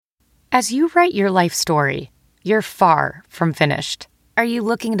As you write your life story, you're far from finished. Are you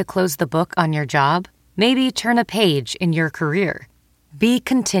looking to close the book on your job? Maybe turn a page in your career? Be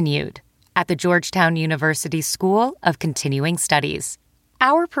continued at the Georgetown University School of Continuing Studies.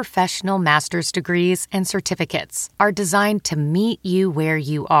 Our professional master's degrees and certificates are designed to meet you where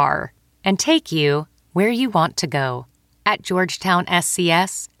you are and take you where you want to go. At Georgetown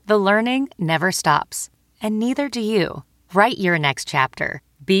SCS, the learning never stops, and neither do you. Write your next chapter.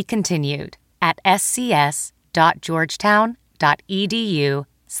 Be continued at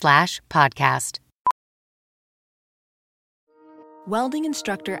scs.georgetown.edu/podcast. Welding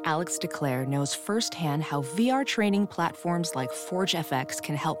instructor Alex DeClaire knows firsthand how VR training platforms like ForgeFX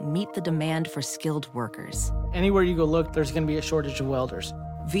can help meet the demand for skilled workers. Anywhere you go look, there's going to be a shortage of welders.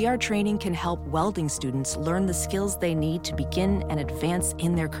 VR training can help welding students learn the skills they need to begin and advance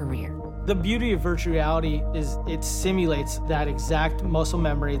in their career. The beauty of virtual reality is it simulates that exact muscle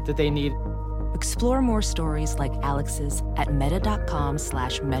memory that they need. Explore more stories like Alex's at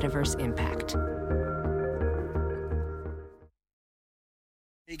meta.com/metaverseimpact.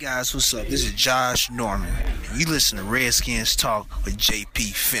 Hey guys, what's up? This is Josh Norman. You listen to Redskins Talk with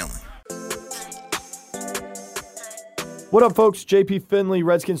JP Finley. What up, folks? JP Finley,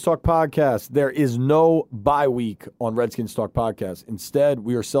 Redskins Talk Podcast. There is no bye week on Redskins Talk Podcast. Instead,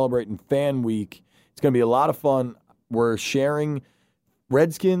 we are celebrating Fan Week. It's going to be a lot of fun. We're sharing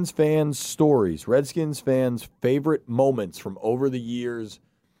Redskins fans' stories, Redskins fans' favorite moments from over the years.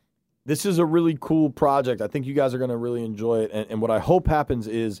 This is a really cool project. I think you guys are going to really enjoy it. And what I hope happens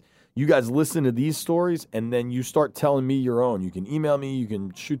is you guys listen to these stories and then you start telling me your own. You can email me. You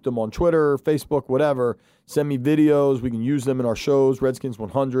can shoot them on Twitter, Facebook, whatever. Send me videos. We can use them in our shows, Redskins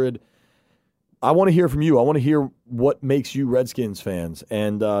 100. I want to hear from you. I want to hear what makes you Redskins fans.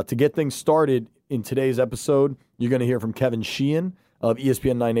 And to get things started in today's episode, you're going to hear from Kevin Sheehan of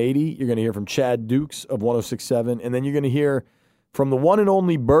ESPN 980. You're going to hear from Chad Dukes of 1067. And then you're going to hear from the one and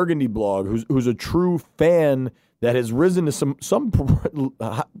only Burgundy blog, who's a true fan that has risen to some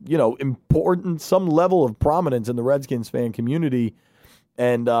important, some level of prominence in the Redskins fan community,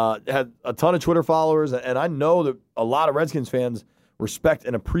 and had a ton of Twitter followers. And I know that a lot of Redskins fans respect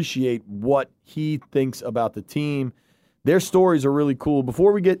and appreciate what he thinks about the team. Their stories are really cool.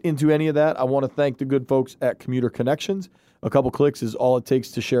 Before we get into any of that, I want to thank the good folks at Commuter Connections. A couple clicks is all it takes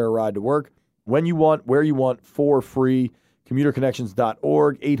to share a ride to work when you want, where you want, for free.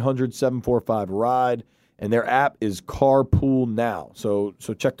 CommuterConnections.org, 800-745-RIDE, and their app is Carpool Now. So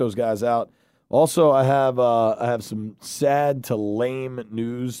check those guys out. Also, I have some sad to lame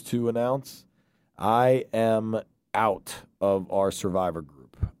news to announce. I am out of our Survivor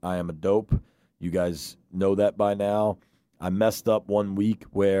group. I am a dope. You guys know that by now. I messed up one week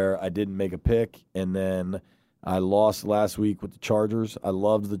where I didn't make a pick, and then I lost last week with the Chargers. I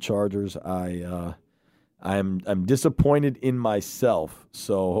loved the Chargers. I'm disappointed in myself,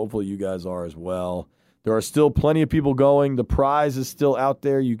 so hopefully you guys are as well. There are still plenty of people going. The prize is still out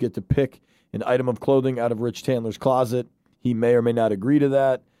there. You get to pick an item of clothing out of Rich Tandler's closet. He may or may not agree to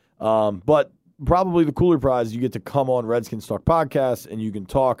that. But probably the cooler prize, you get to come on Redskins Talk Podcast, and you can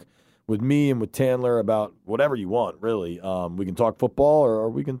talk with me and with Tandler about whatever you want, really. We can talk football,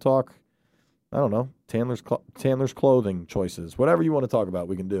 or we can talk, I don't know, Tandler's clothing choices. Whatever you want to talk about,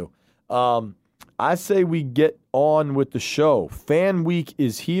 we can do. I say we get on with the show. Fan Week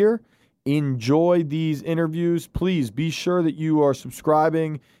is here. Enjoy these interviews. Please be sure that you are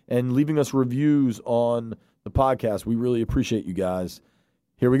subscribing and leaving us reviews on the podcast. We really appreciate you guys.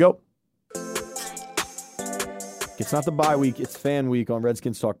 Here we go. It's not the bye week. It's Fan Week on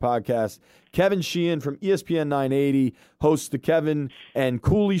Redskins Talk Podcast. Kevin Sheehan from ESPN 980 hosts the Kevin and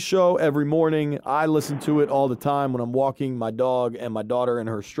Cooley Show every morning. I listen to it all the time when I'm walking my dog and my daughter in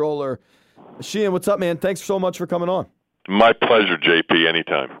her stroller. Sheehan, what's up, man? Thanks so much for coming on. My pleasure, JP.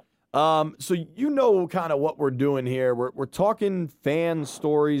 Anytime. So you know kind of what we're doing here. We're talking fan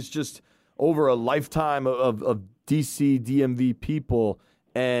stories just over a lifetime of DC DMV people.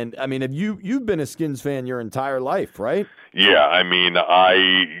 And, I mean, you've been a Skins fan your entire life, right? Yeah, I mean,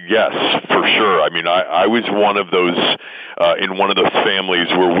 yes, for sure. I mean, I was one of those, in one of those families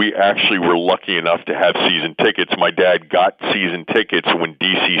where we actually were lucky enough to have season tickets. My dad got season tickets when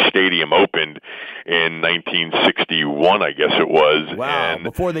DC Stadium opened in 1961, I guess it was. Wow, and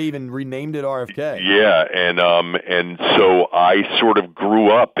before they even renamed it RFK. Yeah, and so I sort of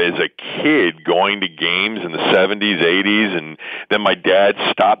grew up as a kid going to games in the 70s, 80s, and then my dad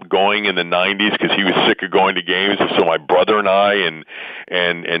stopped going in the 90s because he was sick of going to games. So my brother and I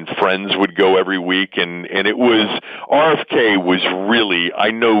and friends would go every week, and it was, RFK was really,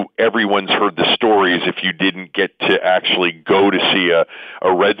 I know everyone's heard the stories if you didn't get to actually go to see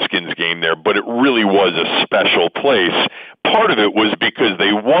a Redskins game there, but it really was a special place. Part of it was because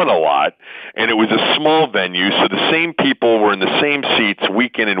they won a lot, and it was a small venue, so the same people were in the same seats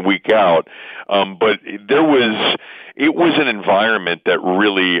week in and week out. But it was an environment that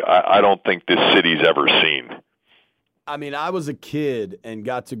really I don't think this city's ever seen. I mean, I was a kid and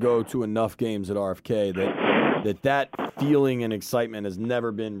got to go to enough games at RFK that feeling and excitement has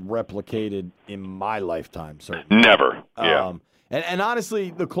never been replicated in my lifetime, certainly. Never, yeah. And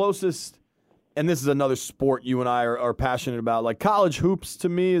honestly, the closest, and this is another sport you and I are passionate about, like college hoops to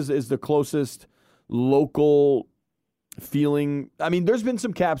me is the closest local feeling. I mean, there's been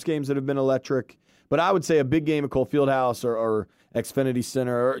some Caps games that have been electric, but I would say a big game at Cole Fieldhouse or Xfinity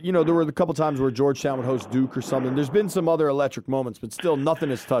Center, or, there were a couple times where Georgetown would host Duke or something. There's been some other electric moments, but still nothing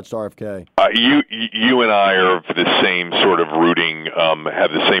has touched RFK. You and I are the same sort of rooting,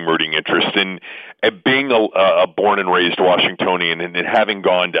 have the same rooting interest in being a born and raised Washingtonian and having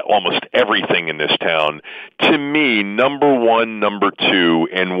gone to almost everything in this town. To me, number one, number two,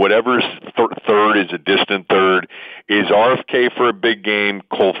 and whatever's third is a distant third, is RFK for a big game,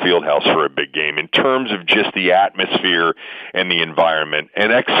 Cole Fieldhouse for a big game, in terms of just the atmosphere and the environment.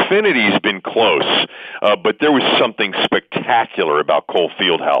 And Xfinity's been close, but there was something spectacular about Cole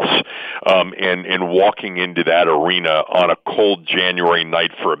Fieldhouse, and walking into that arena on a cold January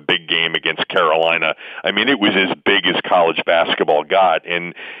night for a big game against Carolina. I mean, it was as big as college basketball got.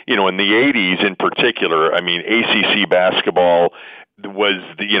 And, in the 80s in particular, I mean, ACC basketball was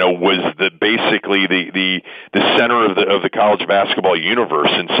basically the center of the college basketball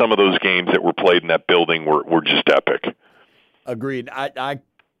universe, and some of those games that were played in that building were just epic. Agreed. I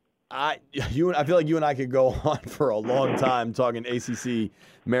feel like you and I could go on for a long time talking ACC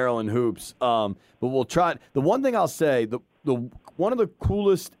Maryland hoops. But we'll try. The one thing I'll say, the one of the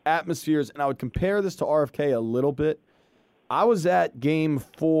coolest atmospheres, and I would compare this to RFK a little bit. I was at Game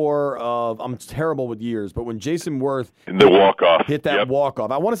 4 of, I'm terrible with years, but when Jason Worth hit that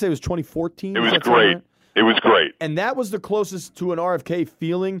walk-off. I want to say it was 2014. It was great. It was great. And that was the closest to an RFK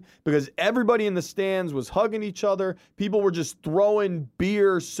feeling because everybody in the stands was hugging each other. People were just throwing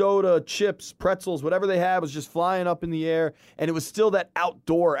beer, soda, chips, pretzels, whatever they had was just flying up in the air. And it was still that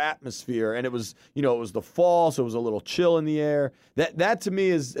outdoor atmosphere. And it was, it was the fall, so it was a little chill in the air. That to me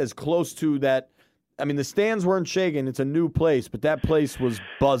is as close to that. I mean, the stands weren't shaking. It's a new place, but that place was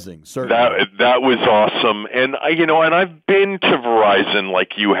buzzing. Certainly, that was awesome. And and I've been to Verizon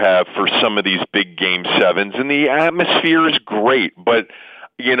like you have for some of these big Game 7s, and the atmosphere is great. But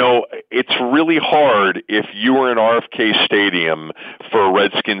it's really hard if you were in RFK Stadium for a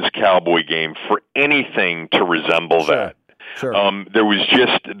Redskins Cowboy game for anything to resemble that. Sure. There was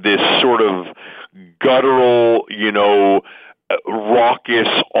just this sort of guttural, raucous,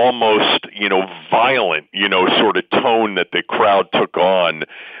 almost, violent, sort of tone that the crowd took on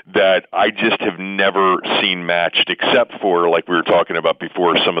that I just have never seen matched, except for, like we were talking about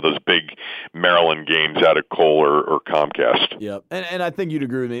before, some of those big Maryland games out of Cole or Comcast. Yeah, and I think you'd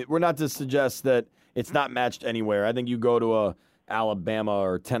agree with me. We're not to suggest that it's not matched anywhere. I think you go to a Alabama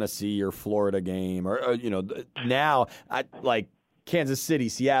or Tennessee or Florida game, or now Kansas City,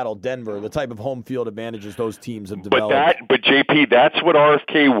 Seattle, Denver, the type of home field advantages those teams have developed. But JP, that's what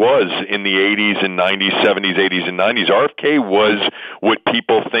RFK was in the 80s and 90s, 70s, 80s, and 90s. RFK was what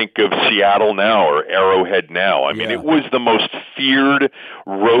people think of Seattle now or Arrowhead now. I mean, it was the most feared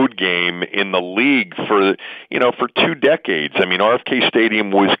road game in the league for 2 decades. I mean, RFK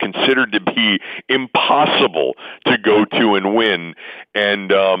Stadium was considered to be impossible to go to and win.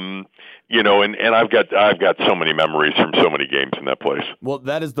 And and I've got so many memories from so many games in that place. Well,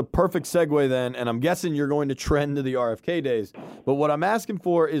 that is the perfect segue then, and I'm guessing you're going to trend to the RFK days. But what I'm asking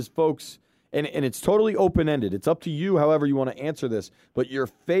for is, folks, and it's totally open-ended. It's up to you however you want to answer this, but your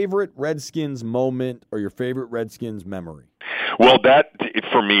favorite Redskins moment or your favorite Redskins memory. Well, that,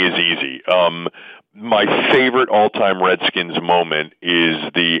 for me, is easy. My favorite all-time Redskins moment is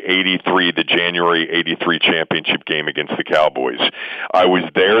the January 83 championship game against the Cowboys. I was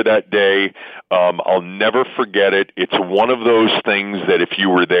there that day. I'll never forget it. It's one of those things that if you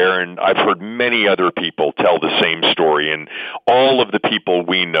were there, and I've heard many other people tell the same story, and all of the people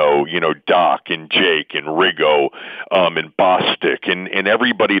we know, Doc and Jake and Riggo and Bostic and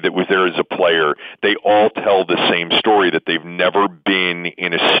everybody that was there as a player, they all tell the same story, that they've never been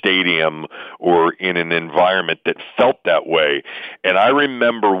in a stadium or in an environment that felt that way. And I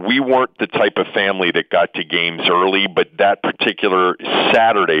remember we weren't the type of family that got to games early, but that particular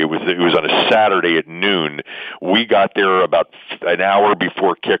Saturday, it was on a Saturday at noon, we got there about an hour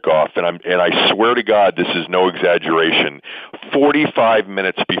before kickoff, and I swear to God, this is no exaggeration, 45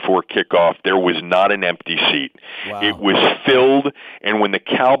 minutes before kickoff, there was not an empty seat. Wow. It was filled, and when the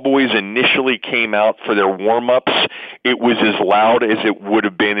Cowboys initially came out for their warm-ups, it was as loud as it would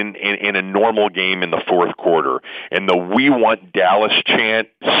have been in a normal game in the fourth quarter. And the "We Want Dallas" chant,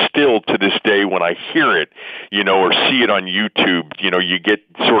 still to this day when I hear it, or see it on YouTube, you get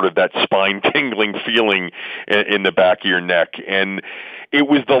sort of that spine-tingling feeling in the back of your neck. And it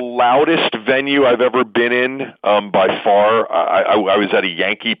was the loudest venue I've ever been in, by far. I was at a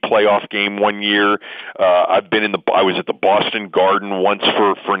Yankee playoff game one year. I was at the Boston Garden once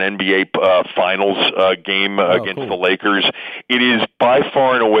for an NBA Finals game against the Lakers. It is by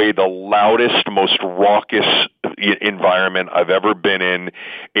far and away the loudest, most raucous environment I've ever been in.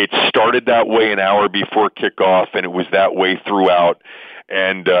 It started that way an hour before kickoff, and it was that way throughout.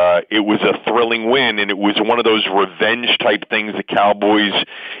 And it was a thrilling win, and it was one of those revenge-type things. The Cowboys,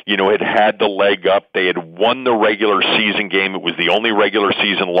 had the leg up. They had won the regular season game. It was the only regular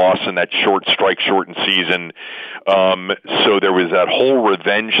season loss in that shortened season. So there was that whole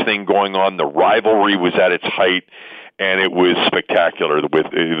revenge thing going on. The rivalry was at its height, and it was spectacular with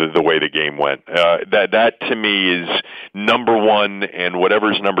the way the game went. That to me is number one, and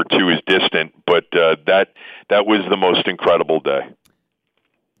whatever's number two is distant. But that was the most incredible day.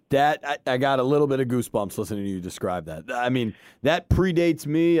 That I got a little bit of goosebumps listening to you describe that. I mean, that predates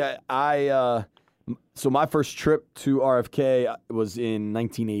me. So my first trip to RFK was in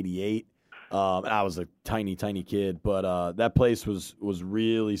 1988. I was a tiny kid, but that place was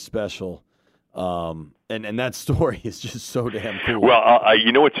really special. And that story is just so damn cool. Well,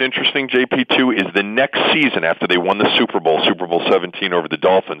 what's interesting, JP, too, is the next season after they won the Super Bowl 17 over the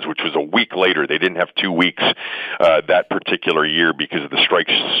Dolphins, which was a week later. They didn't have 2 weeks that particular year because of the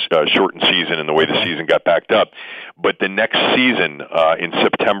strikes shortened season and the way the season got backed up. But the next season, in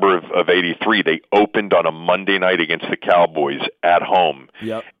September of 83, they opened on a Monday night against the Cowboys at home.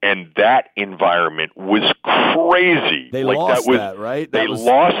 Yep. And that environment was crazy. They lost that, right? They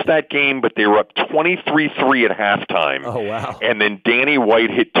lost that game, but they were up 23-3 at halftime. Oh, wow. And then Danny White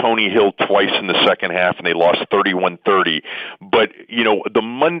hit Tony Hill twice in the second half, and they lost 31-30. But, the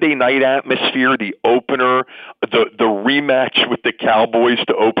Monday night atmosphere, the opener, the rematch with the Cowboys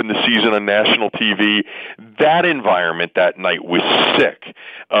to open the season on national TV, that environment that night was sick.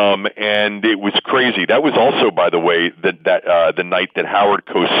 And it was crazy. That was also, by the way, the night that Howard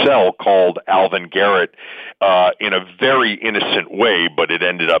Cosell called Alvin Garrett in a very innocent way, but it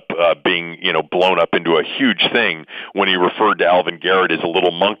ended up being, blown up into a huge thing when he referred to Alvin Garrett as a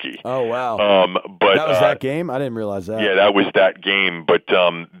little monkey. Oh, wow. But that was that game? I didn't realize that. Yeah, that was that game. But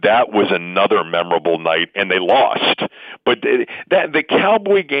that was another memorable night, and they lost. But the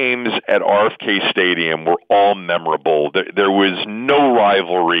Cowboy games at RFK Stadium were all memorable. There was no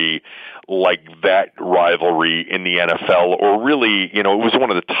rivalry like that rivalry in the NFL, or really, it was one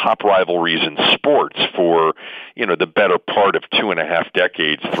of the top rivalries in sports for, the better part of 2.5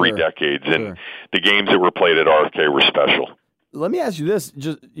 decades, 3 decades. And the games that were played at RFK were special. Let me ask you this.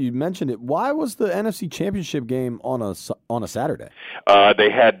 You mentioned it. Why was the NFC Championship game on a Saturday? They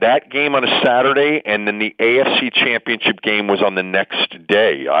had that game on a Saturday, and then the AFC Championship game was on the next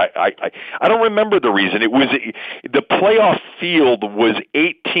day. I don't remember the reason. It was the playoff field was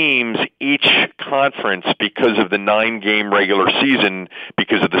 8 teams each conference because of the 9-game regular season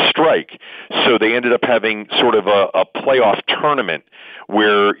because of the strike. So they ended up having sort of a playoff tournament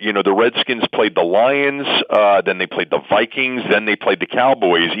where, the Redskins played the Lions, then they played the Vikings, then they played the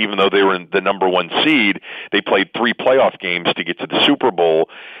Cowboys. Even though they were in the number 1 seed, they played 3 playoff games to get to the Super Bowl.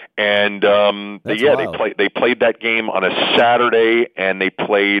 And they played that game on a Saturday, and they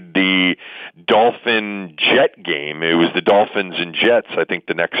played the Dolphin-Jet game. It was the Dolphins and Jets, I think,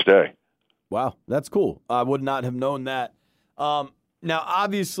 the next day. Wow, that's cool. I would not have known that. Now,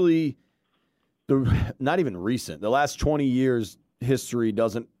 obviously, not even recent. The last 20 years, history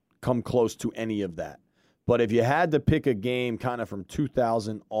doesn't come close to any of that. But if you had to pick a game kind of from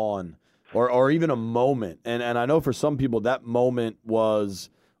 2000 on, or even a moment, and I know for some people that moment was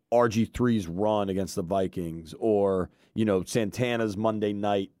RG3's run against the Vikings, or Santana's Monday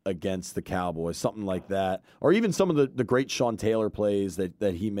night against the Cowboys, something like that, or even some of the great Sean Taylor plays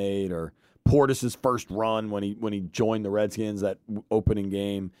that he made, or Portis's first run when he joined the Redskins, that opening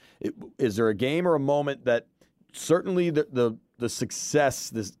game. Is there a game or a moment that certainly the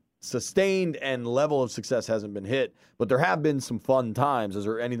success, sustained and level of success hasn't been hit, but there have been some fun times. Is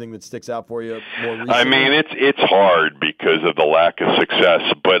there anything that sticks out for you more recently? I mean, it's hard because of the lack of success,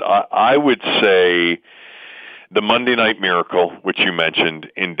 but I would say the Monday Night Miracle, which you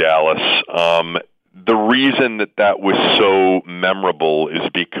mentioned in Dallas, the reason that was so memorable is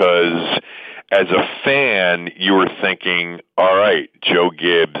because as a fan, you were thinking, all right, Joe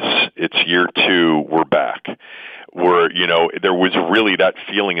Gibbs, it's year 2, we're back. There was really that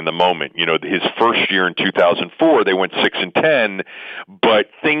feeling in the moment. His first year in 2004, they went 6-10, but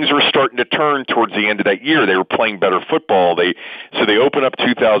things were starting to turn towards the end of that year. They were playing better football. So they open up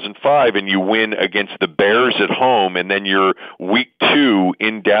 2005 and you win against the Bears at home, and then you're week 2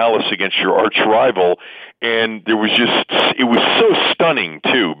 in Dallas against your arch rival. And it was so stunning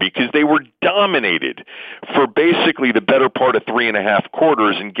too, because they were dominated for basically the better part of 3.5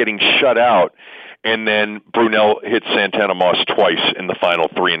 quarters and getting shut out. And then Brunell hit Santana Moss twice in the final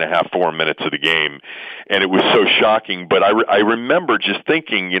 3.5, 4 minutes of the game. And it was so shocking. But I remember just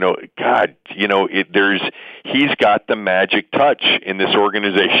thinking, God, he's got the magic touch, and this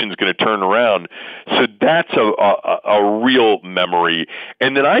organization's going to turn around. So that's a real memory.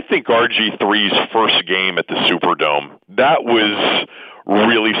 And then I think RG3's first game at the Superdome, that was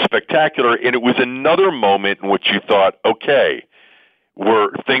really spectacular. And it was another moment in which you thought, okay, where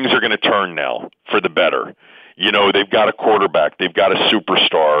things are going to turn now for the better. They've got a quarterback, they've got a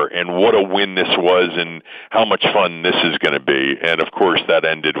superstar, and what a win this was, and how much fun this is going to be. And of course, that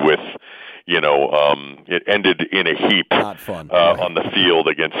ended with, it ended in a heap. Not fun. On the field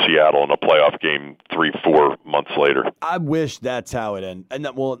against Seattle in a playoff game 3-4 months later. I wish that's how it ended. And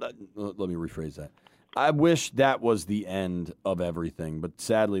let me rephrase that. I wish that was the end of everything, but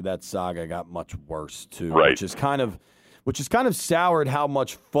sadly, that saga got much worse too, right. which has kind of soured how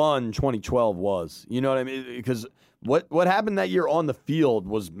much fun 2012 was. You know what I mean? Because what happened that year on the field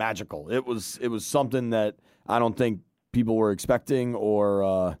was magical. It was something that I don't think people were expecting,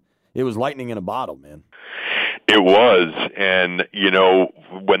 or it was lightning in a bottle, man. It was, and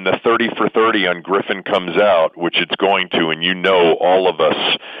when the 30 for 30 on Griffin comes out, which it's going to, and all of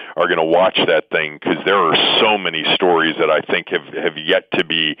us are going to watch that thing, because there are so many stories that I think have yet to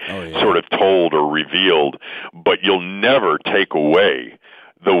be sort of told or revealed, but you'll never take away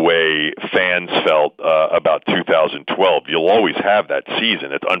the way fans felt about 2012. You'll always have that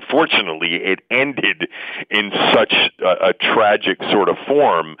season. Unfortunately, it ended in such a tragic sort of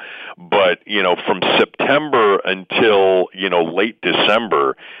form, but, from September until, late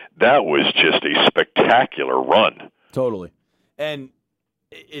December, that was just a spectacular run. Totally. And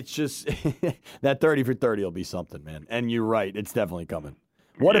it's just that 30 for 30 will be something, man. And you're right. It's definitely coming.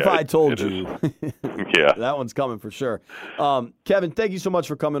 What if I told you? Yeah. That one's coming for sure. Kevin, thank you so much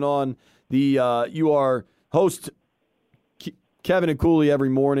for coming on. You are host Kevin and Cooley every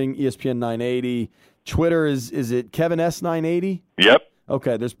morning, ESPN 980. Twitter is it Kevin S 980? Yep.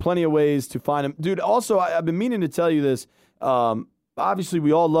 Okay, there's plenty of ways to find him. Dude, also, I've been meaning to tell you this. Obviously,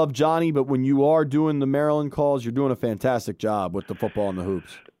 we all love Johnny, but when you are doing the Maryland calls, you're doing a fantastic job with the football and the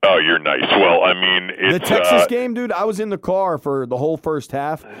hoops. Oh, you're nice. Well, I mean, it's... The Texas game, dude, I was in the car for the whole first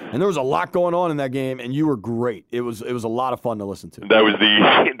half, and there was a lot going on in that game, and you were great. It was a lot of fun to listen to. That was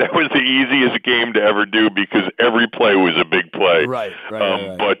the easiest game to ever do, because every play was a big play. Right.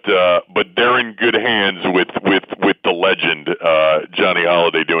 But they're in good hands with the legend, Johnny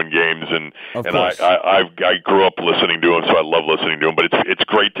Holiday, doing games, and I grew up listening to him, so I love listening to him. But it's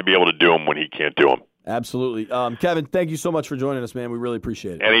great to be able to do them when he can't do them. Absolutely. Kevin, thank you so much for joining us, man. We really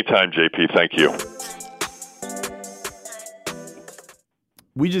appreciate it. Anytime, JP. Thank you.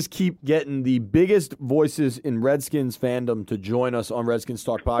 We just keep getting the biggest voices in Redskins fandom to join us on Redskins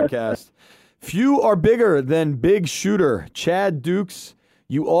Talk Podcast. Few are bigger than Big Shooter, Chad Dukes.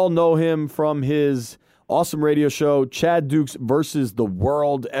 You all know him from his awesome radio show, Chad Dukes versus the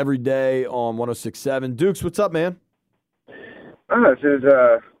World, every day on 106.7. Dukes, what's up, man? This is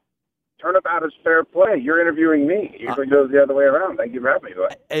turnabout is fair play. You're interviewing me. It usually goes the other way around. Thank you for having me.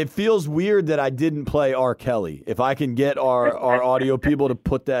 It feels weird that I didn't play R. Kelly. If I can get our audio people to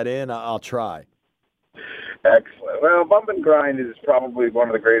put that in, I'll try. Excellent. Well, Bump and Grind is probably one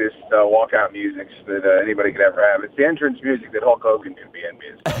of the greatest walkout musics that anybody could ever have. It's the entrance music that Hulk Hogan can be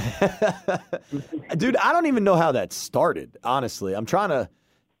envious. Dude, I don't even know how that started, honestly. I'm trying to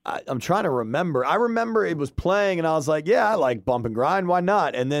remember. I remember it was playing, and I was like, yeah, I like Bump and Grind. Why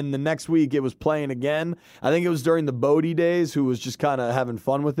not? And then the next week it was playing again. I think it was during the Bodie days, who was just kind of having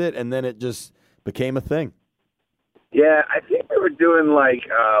fun with it, and then it just became a thing. Yeah, I think we were doing like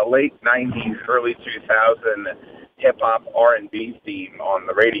late 90s, early 2000. hip-hop R&B theme on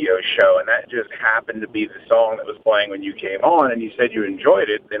the radio show, and that just happened to be the song that was playing when you came on, and you said you enjoyed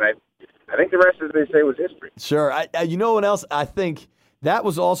it, then I think the rest, as they say, was history. Sure. You know what else? I think that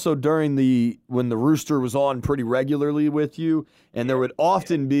was also during when the Rooster was on pretty regularly with you, and there would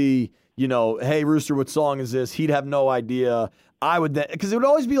often be, hey, Rooster, what song is this? He'd have no idea. I would then, because it would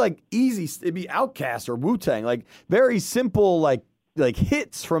always be like easy. It'd be Outkast or Wu-Tang, like very simple, like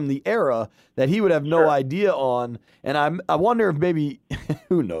hits from the era that he would have no idea on. And I wonder if maybe,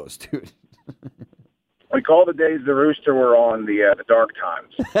 who knows, dude. We call the days the Rooster were on the dark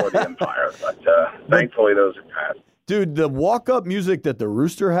times for the Empire, but thankfully those are past. Dude, the walk-up music that the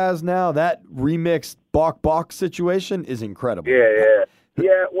Rooster has now, that remixed Bok Bok situation is incredible.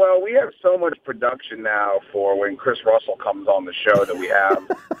 Yeah, well, we have so much production now for when Chris Russell comes on the show that we have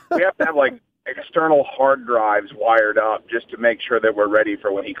to have, like, external hard drives wired up just to make sure that we're ready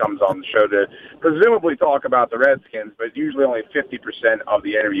for when he comes on the show to presumably talk about the Redskins, but usually only 50% of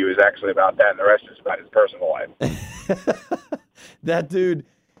the interview is actually about that, and the rest is about his personal life. That dude,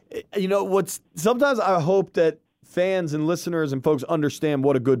 sometimes I hope that fans and listeners and folks understand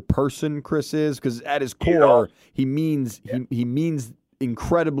what a good person Chris is, because at his core, he means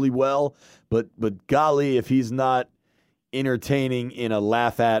incredibly well, but golly, if he's not entertaining in a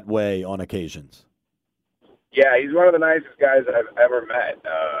laugh-at way on occasions. Yeah, he's one of the nicest guys I've ever met.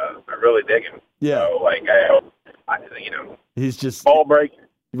 I really dig him. Yeah. So, like, he's just ball breaking.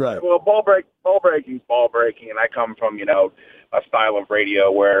 Right. Well, ball breaking's ball breaking, and I come from, a style of radio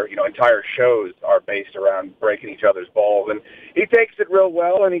where, entire shows are based around breaking each other's balls. And he takes it real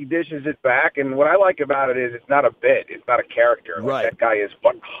well, and he dishes it back. And what I like about it is it's not a bit. It's not a character. Right. Like, that guy is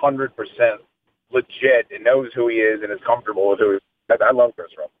 100% legit and knows who he is and is comfortable with who he is. I love Chris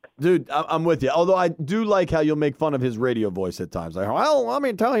Russell. Dude, I'm with you. Although I do like how you'll make fun of his radio voice at times. Like, well, let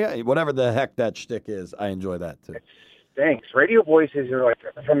me tell you, whatever the heck that shtick is, I enjoy that too. Thanks. Radio voices are like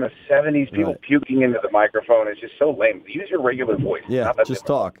from the 70s, people puking into the microphone. It's just so lame. Use your regular voice. Yeah, just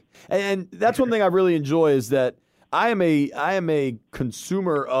talk. And that's one thing I really enjoy is that I am a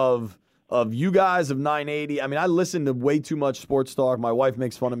consumer of you guys, of 980. I mean, I listen to way too much sports talk. My wife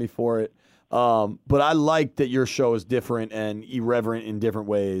makes fun of me for it. But I like that your show is different and irreverent in different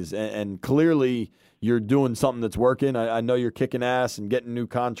ways. And clearly you're doing something that's working. I know you're kicking ass and getting new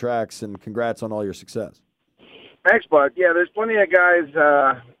contracts, and congrats on all your success. Thanks, bud. Yeah, there's plenty of guys,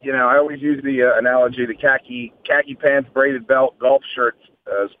 I always use the analogy, the khaki pants, braided belt, golf shirts,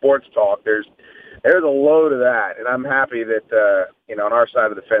 sports talk. There's a load of that, and I'm happy that, on our side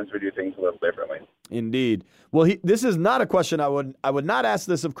of the fence we do things a little differently. Indeed. Well, this is not a question I would not ask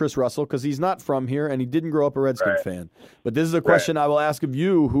this of Chris Russell, because he's not from here and he didn't grow up a Redskin fan. But this is a question I will ask of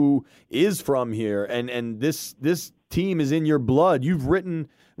you, who is from here, and this team is in your blood. You've written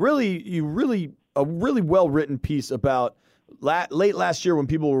a really well-written piece about late last year when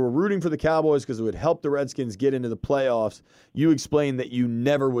people were rooting for the Cowboys because it would help the Redskins get into the playoffs. You explained that you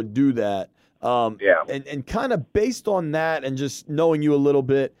never would do that. And kind of based on that and just knowing you a little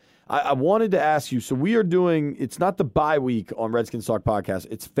bit, I wanted to ask you, so we are doing, it's not the bye week on Redskins Talk Podcast,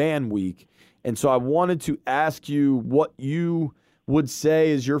 it's fan week. And so I wanted to ask you what you would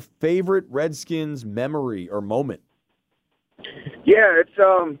say is your favorite Redskins memory or moment. Yeah, it's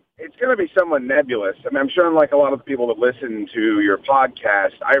going to be somewhat nebulous. I mean, I'm sure unlike a lot of the people that listen to your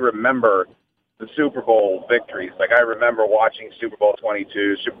podcast, I remember the Super Bowl victories. Like, I remember watching Super Bowl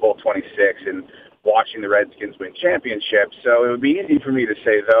 22, Super Bowl 26, and watching the Redskins win championships. So it would be easy for me to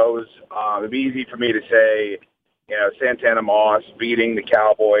say those. It would be easy for me to say, Santana Moss beating the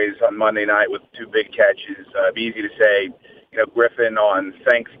Cowboys on Monday night with 2 big catches. It'd be easy to say, Griffin on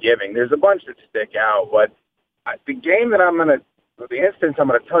Thanksgiving. There's a bunch that stick out, but the game that the instance I'm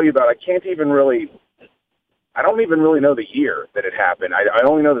going to tell you about, I don't even really know the year that it happened. I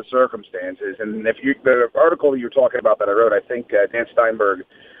only know the circumstances. And the article that you're talking about that I wrote, I think Dan Steinberg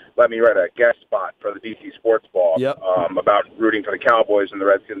let me write a guest spot for the DC Sports Ball about rooting for the Cowboys and the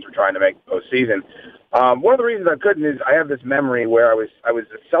Redskins were trying to make the postseason. One of the reasons I couldn't is I have this memory where I was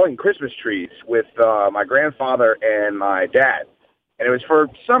selling Christmas trees with my grandfather and my dad. And it was for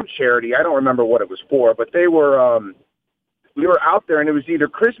some charity. I don't remember what it was for, but they were we were out there, and it was either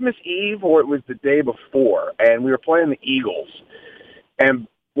Christmas Eve or it was the day before, and we were playing the Eagles. And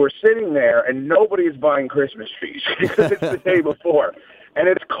we're sitting there, and nobody is buying Christmas trees because it's the day before. And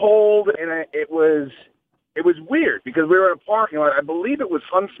it's cold, and it was weird because we were in a parking lot. I believe it was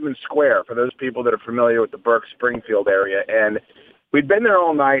Huntsman Square, for those people that are familiar with the Burke Springfield area. And we'd been there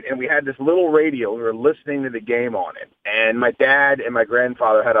all night, and we had this little radio. We were listening to the game on it. And my dad and my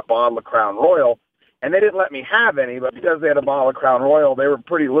grandfather had a bottle of Crown Royal, And they didn't let me have any, but because they had a bottle of Crown Royal, they were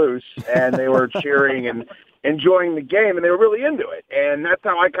pretty loose, and they were cheering and enjoying the game, and they were really into it. And that's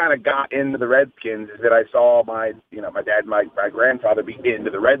how I kind of got into the Redskins, is that I saw my dad and my grandfather be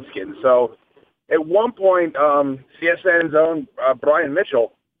into the Redskins. So at one point, CSN's own Brian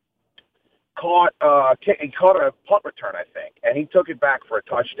Mitchell caught a punt return, I think, and he took it back for a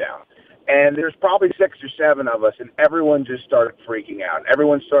touchdown. And there's probably 6 or 7 of us, and everyone just started freaking out.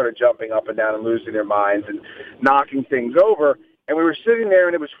 Everyone started jumping up and down and losing their minds and knocking things over. And we were sitting there,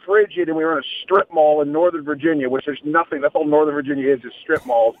 and it was frigid, and we were in a strip mall in Northern Virginia, which there's nothing. That's all Northern Virginia is strip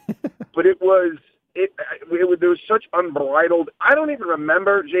malls. But there was such unbridled. I don't even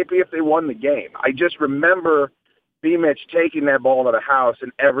remember, JP, if they won the game. I just remember B-Mitch taking that ball to the house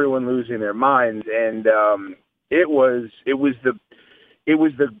and everyone losing their minds. And it was the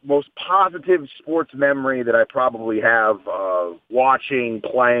most positive sports memory that I probably have watching,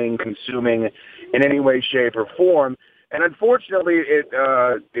 playing, consuming in any way, shape, or form. And unfortunately,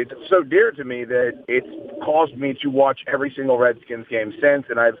 it's so dear to me that it's caused me to watch every single Redskins game since,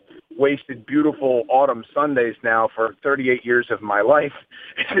 and I've wasted beautiful autumn Sundays now for 38 years of my life.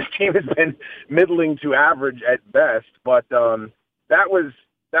 This team has been middling to average at best, but that was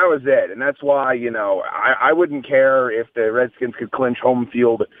it, and that's why I wouldn't care if the Redskins could clinch home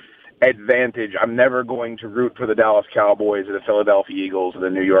field advantage. I'm never going to root for the Dallas Cowboys or the Philadelphia Eagles or the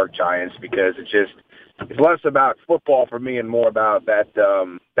New York Giants, because it's less about football for me and more about that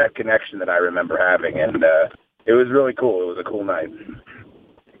connection that I remember having, and it was really cool. It was a cool night.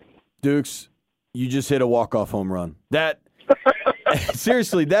 Dukes, you just hit a walk-off home run.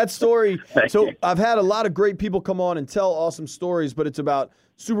 Seriously, that story. So I've had a lot of great people come on and tell awesome stories, but it's about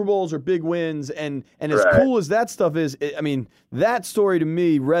Super Bowls or big wins, and as cool as that stuff is, that story to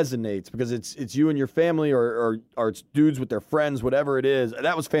me resonates because it's you and your family, or it's dudes with their friends, whatever it is.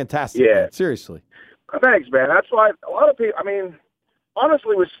 That was fantastic. Yeah, man. Seriously. Thanks, man. That's why a lot of people.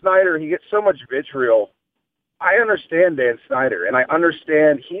 Honestly, with Snyder, he gets so much vitriol. I understand Dan Snyder, and I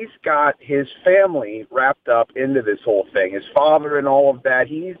understand he's got his family wrapped up into this whole thing, his father and all of that.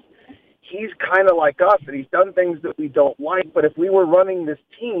 He's kind of like us, and he's done things that we don't like, but if we were running this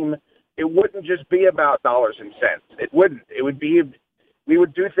team, it wouldn't just be about dollars and cents. It wouldn't. It would be, we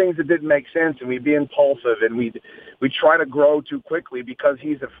would do things that didn't make sense, and we'd be impulsive, and we'd try to grow too quickly because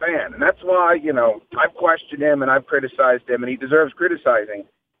he's a fan. And that's why, I've questioned him, and I've criticized him, and he deserves criticizing.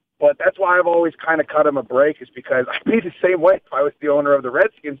 But that's why I've always kind of cut him a break, is because I'd be the same way if I was the owner of the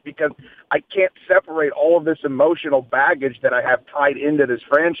Redskins, because I can't separate all of this emotional baggage that I have tied into this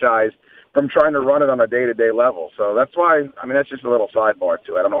franchise from trying to run it on a day-to-day level. So that's why, that's just a little sidebar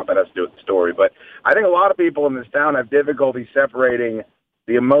to it. I don't know what that has to do with the story, but I think a lot of people in this town have difficulty separating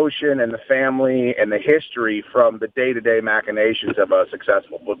the emotion and the family and the history from the day-to-day machinations of a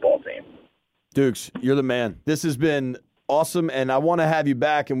successful football team. Dukes, you're the man. This has been awesome, and I want to have you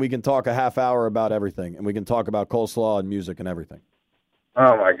back, and we can talk a half hour about everything, and we can talk about coleslaw and music and everything.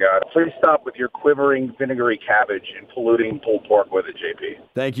 Oh, my God. Please stop with your quivering vinegary cabbage and polluting pulled pork with it, JP.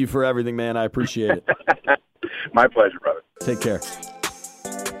 Thank you for everything, man. I appreciate it. My pleasure, brother. Take care.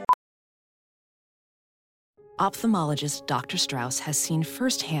 Ophthalmologist Dr. Strauss has seen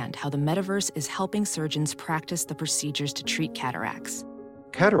firsthand how the metaverse is helping surgeons practice the procedures to treat cataracts.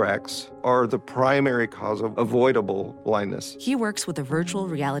 Cataracts are the primary cause of avoidable blindness. He works with a virtual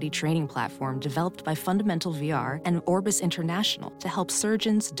reality training platform developed by Fundamental VR and Orbis International to help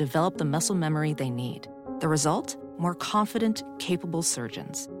surgeons develop the muscle memory they need. The result? More confident, capable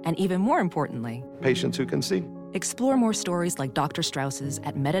surgeons. And even more importantly, patients who can see. Explore more stories like Dr. Strauss's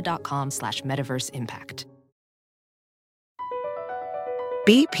at meta.com/metaverseimpact.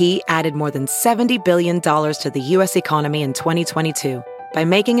 BP added more than $70 billion to the U.S. economy in 2022 by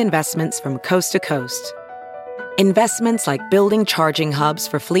making investments from coast to coast. Investments like building charging hubs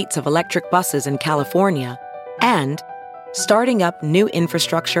for fleets of electric buses in California and starting up new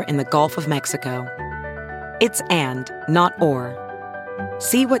infrastructure in the Gulf of Mexico. It's and, not or.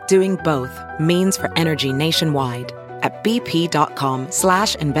 See what doing both means for energy nationwide at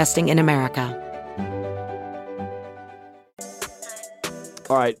bp.com/investing in America.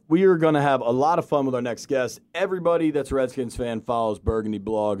 All right, we are going to have a lot of fun with our next guest. Everybody that's a Redskins fan follows Burgundy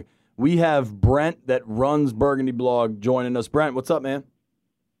Blog. We have Brent that runs Burgundy Blog joining us. Brent, what's up, man?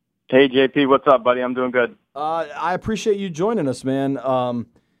 Hey, JP, what's up, buddy? I'm doing good. I appreciate you joining us, man.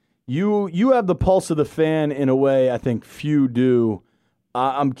 You have the pulse of the fan in a way I think few do.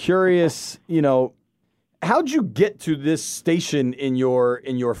 I'm curious, how'd you get to this station in your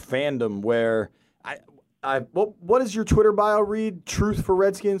fandom where what does your Twitter bio read? Truth for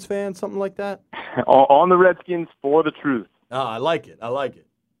Redskins fans, something like that? On the Redskins for the truth. Oh, I like it.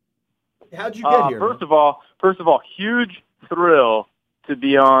 How'd you get here? First of all, huge thrill to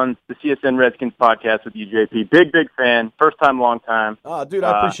be on the CSN Redskins podcast with you, JP. Big fan. First time, long time. Oh, dude,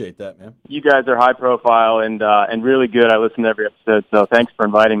 I appreciate that, man. You guys are high profile and really good. I listen to every episode, so thanks for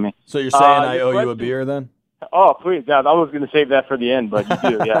inviting me. So you're saying I owe you a beer then? Oh, please. God, I was going to save that for the end, but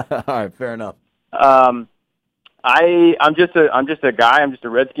you do, yeah. All right, fair enough. I'm just a guy. I'm just a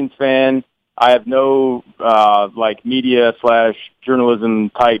Redskins fan. I have no media / journalism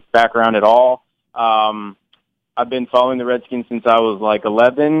type background at all. I've been following the Redskins since I was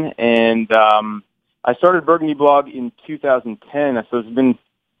 11, and I started Burgundy Blog in 2010. So it's been,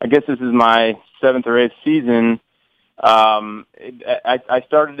 I guess this is my 7th or 8th season. I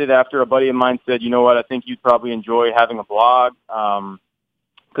started it after a buddy of mine said, you know what, I think you'd probably enjoy having a blog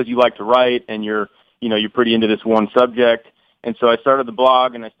because you like to write and you're pretty into this one subject. And so I started the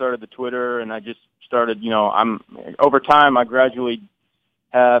blog and I started the Twitter and I just started, over time I gradually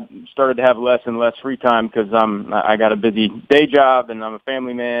started to have less and less free time because I got a busy day job and I'm a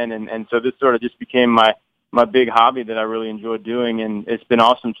family man. And so this sort of just became my big hobby that I really enjoyed doing. And it's been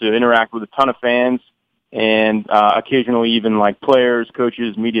awesome to interact with a ton of fans and occasionally even players,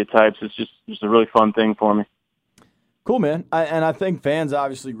 coaches, media types. It's just a really fun thing for me. Cool, man. And I think fans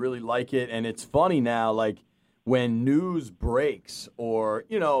obviously really like it. And it's funny now, when news breaks or,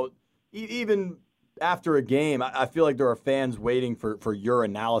 even after a game, I feel like there are fans waiting for your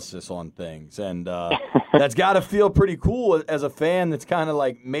analysis on things. And that's got to feel pretty cool as a fan that's kind of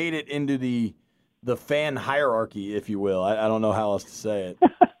made it into the fan hierarchy, if you will. I don't know how else to say it.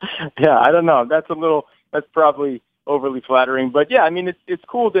 Yeah, I don't know. That's probably overly flattering. But, yeah, I mean, it's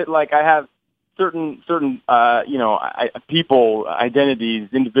cool that, I have certain people, identities,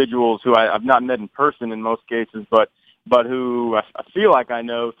 individuals who I've not met in person in most cases, but who I feel like I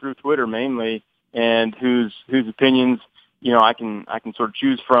know through Twitter mainly, and whose opinions I can sort of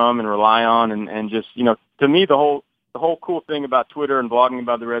choose from and rely on, and just to me the whole cool thing about Twitter and blogging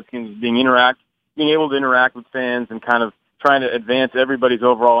about the Redskins is being able to interact with fans and kind of trying to advance everybody's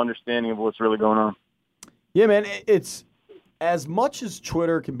overall understanding of what's really going on. Yeah, man, it's. As much as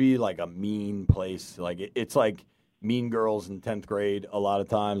Twitter can be a mean place, it's like Mean Girls in 10th grade a lot of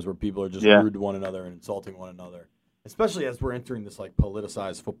times where people are just rude to one another and insulting one another, especially as we're entering this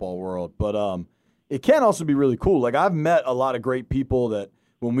politicized football world. But it can also be really cool. I've met a lot of great people that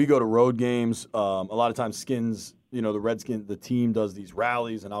when we go to road games, a lot of times Skins, the Redskins, the team does these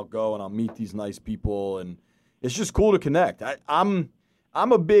rallies and I'll go and I'll meet these nice people and it's just cool to connect.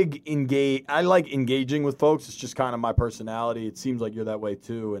 I'm a big I like engaging with folks. It's just kind of my personality. It seems like you're that way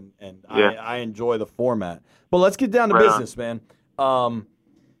too, and I enjoy the format. But let's get down to business, man.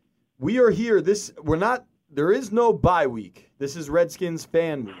 We are here. There is no bye week. This is Redskins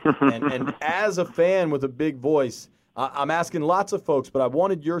fan week. and as a fan with a big voice, I'm asking lots of folks, but I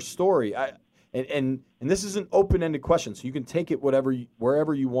wanted your story. And this is an open-ended question, so you can take it wherever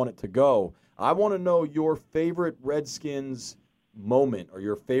you want it to go. I want to know your favorite Redskins moment or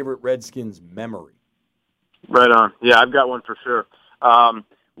your favorite Redskins memory. Right on. Yeah, I've got one for sure.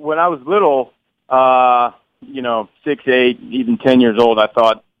 When I was little, 6, 8, even 10 years old, I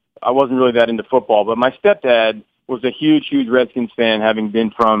thought I wasn't really that into football, but my stepdad was a huge Redskins fan, having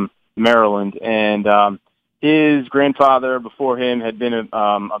been from Maryland, and his grandfather before him had been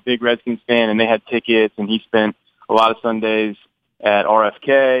a big Redskins fan, and they had tickets, and he spent a lot of Sundays at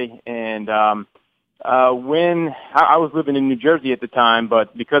RFK, and when I was living in New Jersey at the time,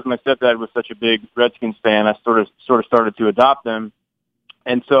 but because my stepdad was such a big Redskins fan, I sort of started to adopt them.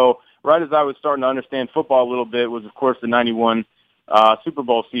 And so right as I was starting to understand football a little bit was, of course, the 91 Super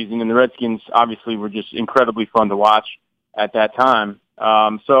Bowl season, and the Redskins obviously were just incredibly fun to watch at that time.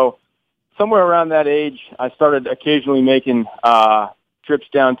 So somewhere around that age, I started occasionally making trips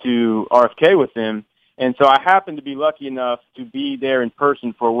down to RFK with him. And so I happened to be lucky enough to be there in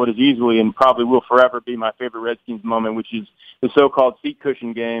person for what is easily and probably will forever be my favorite Redskins moment, which is the so-called seat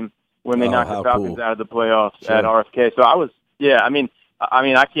cushion game when they knocked the Falcons out of the playoffs at RFK. So I mean,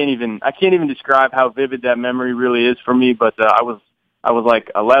 I can't even describe how vivid that memory really is for me. But I was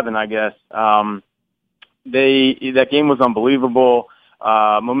 11, I guess. That game was unbelievable.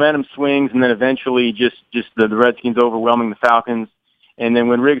 Momentum swings, and then eventually just the Redskins overwhelming the Falcons. And then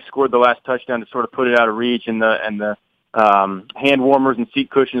when Riggs scored the last touchdown to sort of put it out of reach, and the hand warmers and seat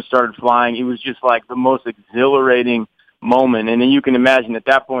cushions started flying, it was just the most exhilarating moment. And then you can imagine at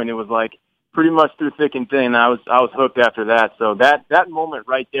that point it was pretty much through thick and thin. I was hooked after that. So that moment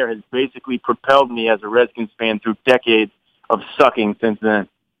right there has basically propelled me as a Redskins fan through decades of sucking since then.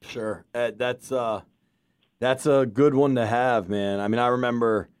 Sure, that's a good one to have, man. I mean, I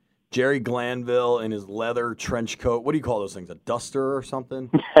remember Jerry Glanville in his leather trench coat. What do you call those things? A duster or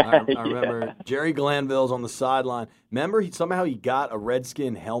something? I remember Jerry Glanville's on the sideline. Remember, somehow he got a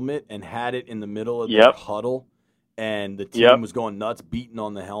Redskin helmet and had it in the middle of the huddle, and the team was going nuts, beating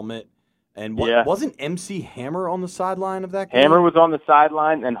on the helmet. And wasn't MC Hammer on the sideline of that game? Hammer was on the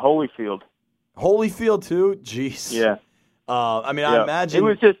sideline, and Holyfield. Holyfield, too? Jeez. Yeah. I imagine. It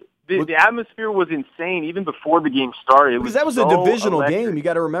was just the atmosphere was insane even before the game started. Because that was a divisional game. You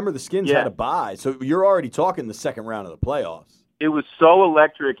got to remember the Skins had a bye. So you're already talking the second round of the playoffs. It was so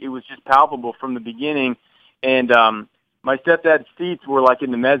electric. It was just palpable from the beginning. And my stepdad's seats were like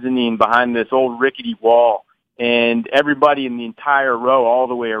in the mezzanine behind this old rickety wall. And everybody in the entire row all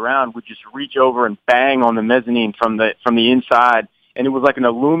the way around would just reach over and bang on the mezzanine from the inside. And it was like an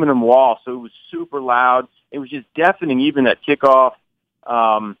aluminum wall, so it was super loud. It was just deafening even at kickoff.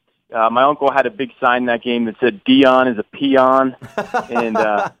 My uncle had a big sign that game that said "Dion is a peon," and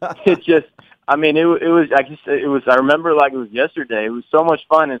it just, I mean, it was. I remember like it was yesterday. It was so much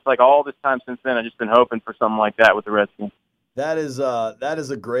fun. It's like all this time since then, I've just been hoping for something like that with the Redskins. That is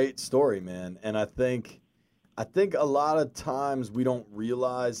a great story, man. And I think a lot of times we don't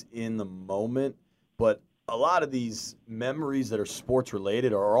realize in the moment, but a lot of these memories that are sports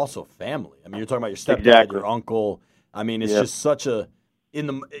related are also family. I mean, you're talking about your stepdad, your uncle. I mean, it's just such a. In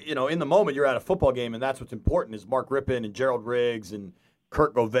the moment you're at a football game, and that's what's important is Mark Rippon and Gerald Riggs and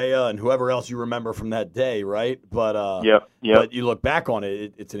Kurt Govea and whoever else you remember from that day, right? But but you look back on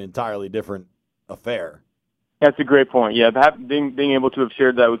it, it's an entirely different affair. That's a great point. Yeah, being able to have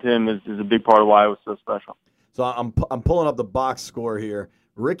shared that with him is a big part of why it was so special. So I'm pulling up the box score here.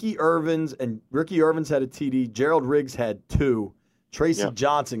 Ricky Irvins had a TD. Gerald Riggs had 2. Tracy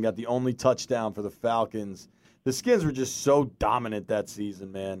Johnson got the only touchdown for the Falcons. The Skins were just so dominant that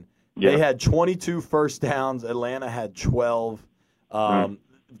season, man. Yeah. They had 22 first downs. Atlanta had 12.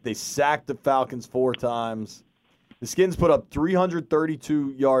 They sacked the Falcons 4 times. The Skins put up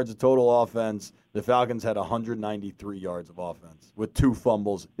 332 yards of total offense. The Falcons had 193 yards of offense with 2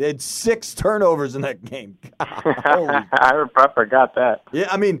 fumbles. They had 6 turnovers in that game. I forgot that. Yeah,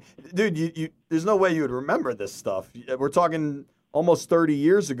 I mean, dude, you there's no way you would remember this stuff. We're talking almost 30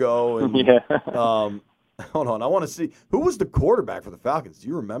 years ago. And, hold on, I want to see. Who was the quarterback for the Falcons? Do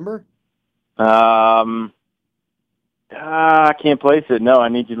you remember? I can't place it. No, I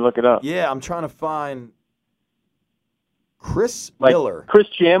need you to look it up. Yeah, I'm trying to find Chris Miller. Chris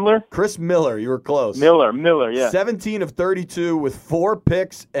Chandler? Chris Miller, you were close. Miller, yeah. 17 of 32 with 4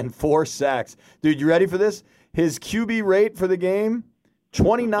 picks and 4 sacks. Dude, you ready for this? His QB rate for the game,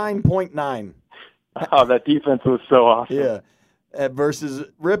 29.9. Oh, that defense was so awesome. Yeah. Versus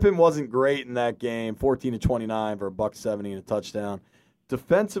Rippon wasn't great in that game, 14 to 29 for $170 and a touchdown.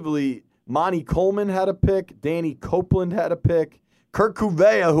 Defensively, Monty Coleman had a pick. Danny Copeland had a pick. Kurt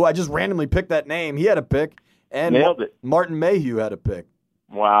Govea, who I just randomly picked that name, he had a pick. And nailed it. Martin Mayhew had a pick.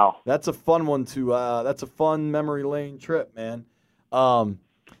 Wow. That's a fun one to that's a fun memory lane trip, man. Man,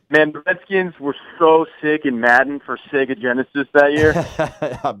 the Redskins were so sick in Madden for Sega Genesis that year.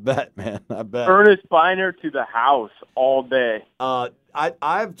 I bet, man. I bet. Ernest Biner to the house all day.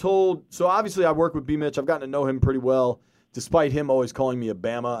 I've told – so obviously I work with B-Mitch. I've gotten to know him pretty well, despite him always calling me a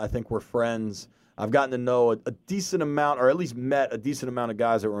Bama. I think we're friends. I've gotten to know a decent amount, or at least met a decent amount of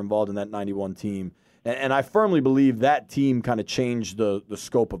guys that were involved in that 91 team. And I firmly believe that team kind of changed the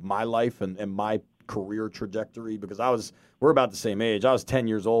scope of my life and my career trajectory because we're about the same age. I was 10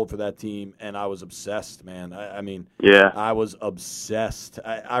 years old for that team, and I was obsessed, man. I was obsessed.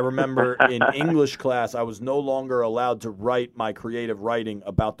 I remember in English class, I was no longer allowed to write my creative writing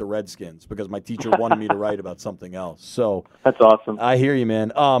about the Redskins because my teacher wanted me to write about something else. So that's awesome. I hear you,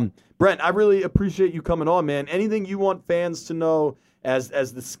 man. Brent, I really appreciate you coming on, man. Anything you want fans to know as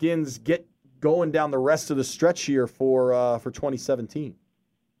the Skins get going down the rest of the stretch here for 2017?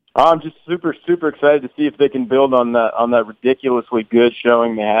 I'm just super, super excited to see if they can build on that ridiculously good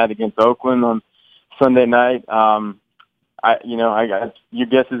showing they had against Oakland on Sunday night. Your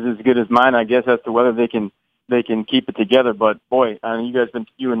guess is as good as mine, I guess, as to whether they can keep it together. But boy,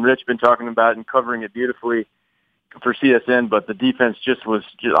 you and Rich been talking about it and covering it beautifully for CSN. But the defense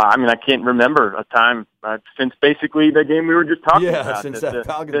I can't remember a time since basically the game we were just talking about. Yeah, since that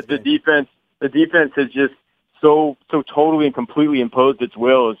Falcons game. The defense has just so totally and completely imposed its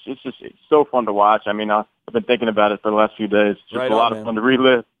will. It's so fun to watch. I mean, I've been thinking about it for the last few days. It's just a lot of fun to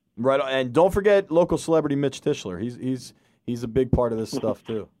relive. Right on. And don't forget local celebrity Mitch Tischler. He's a big part of this stuff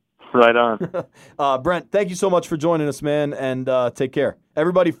too. Right on. Brent, thank you so much for joining us, man, and take care.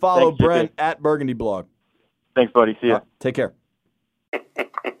 Everybody follow Brent at Burgundy Blog. Thanks, buddy. See ya. Take care. I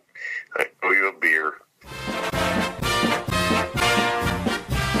owe you a beer.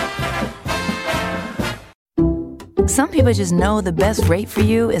 Some people just know the best rate for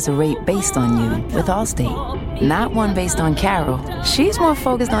you is a rate based on you with Allstate, not one based on Carol. She's more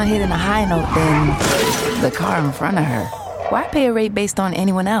focused on hitting a high note than the car in front of her. Why pay a rate based on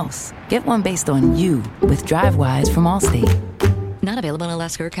anyone else? Get one based on you with DriveWise from Allstate. Not available in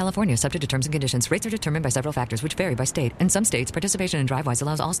Alaska or California, subject to terms and conditions. Rates are determined by several factors, which vary by state. In some states, participation in DriveWise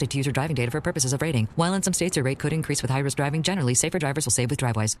allows Allstate to use your driving data for purposes of rating. While in some states, your rate could increase with high-risk driving. Generally, safer drivers will save with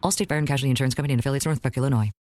DriveWise. Allstate Fire and Casualty Insurance Company and affiliates, Northbrook, Illinois.